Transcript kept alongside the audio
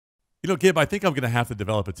You know, Gabe, I think I'm going to have to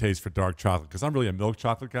develop a taste for dark chocolate because I'm really a milk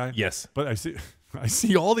chocolate guy. Yes. But I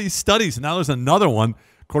see all these studies, and now there's another one,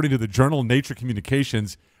 according to the journal Nature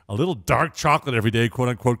Communications, a little dark chocolate every day, quote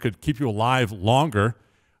unquote, could keep you alive longer.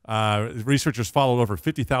 Researchers followed over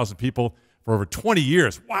 50,000 people for over 20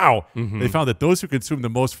 years. Wow. They found that those who consume the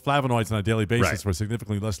most flavonoids on a daily basis were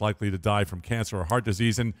significantly less likely to die from cancer or heart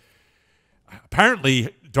disease. And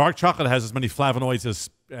apparently, dark chocolate has as many flavonoids as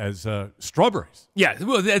strawberries. Yeah,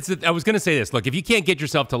 well, I was going to say this. Look, if you can't get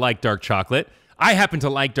yourself to like dark chocolate, I happen to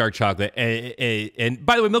like dark chocolate. And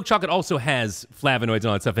by the way, milk chocolate also has flavonoids and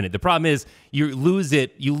all that stuff in it. The problem is you lose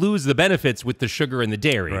the benefits with the sugar and the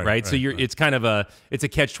dairy, right? So it's kind of a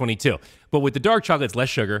catch-22. But with the dark chocolate, it's less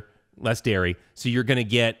sugar, less dairy, so you're going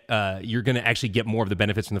to actually get more of the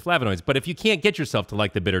benefits from the flavonoids. But if you can't get yourself to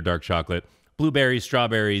like the bitter dark chocolate, blueberries,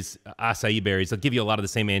 strawberries, acai berries, they'll give you a lot of the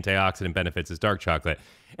same antioxidant benefits as dark chocolate.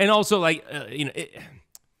 And also,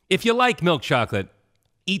 if you like milk chocolate,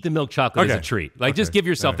 eat the milk chocolate as a treat. Just give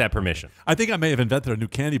yourself that permission. I think I may have invented a new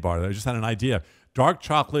candy bar. I just had an idea. Dark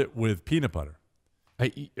chocolate with peanut butter. Are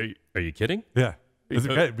you kidding? Yeah. You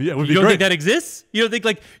don't think that exists? You don't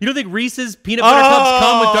think Reese's peanut butter cups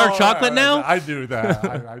come with dark chocolate now? I do that.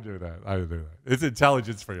 I do that. It's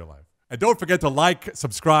intelligence for your life. And don't forget to like,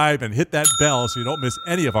 subscribe, and hit that bell so you don't miss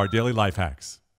any of our daily life hacks.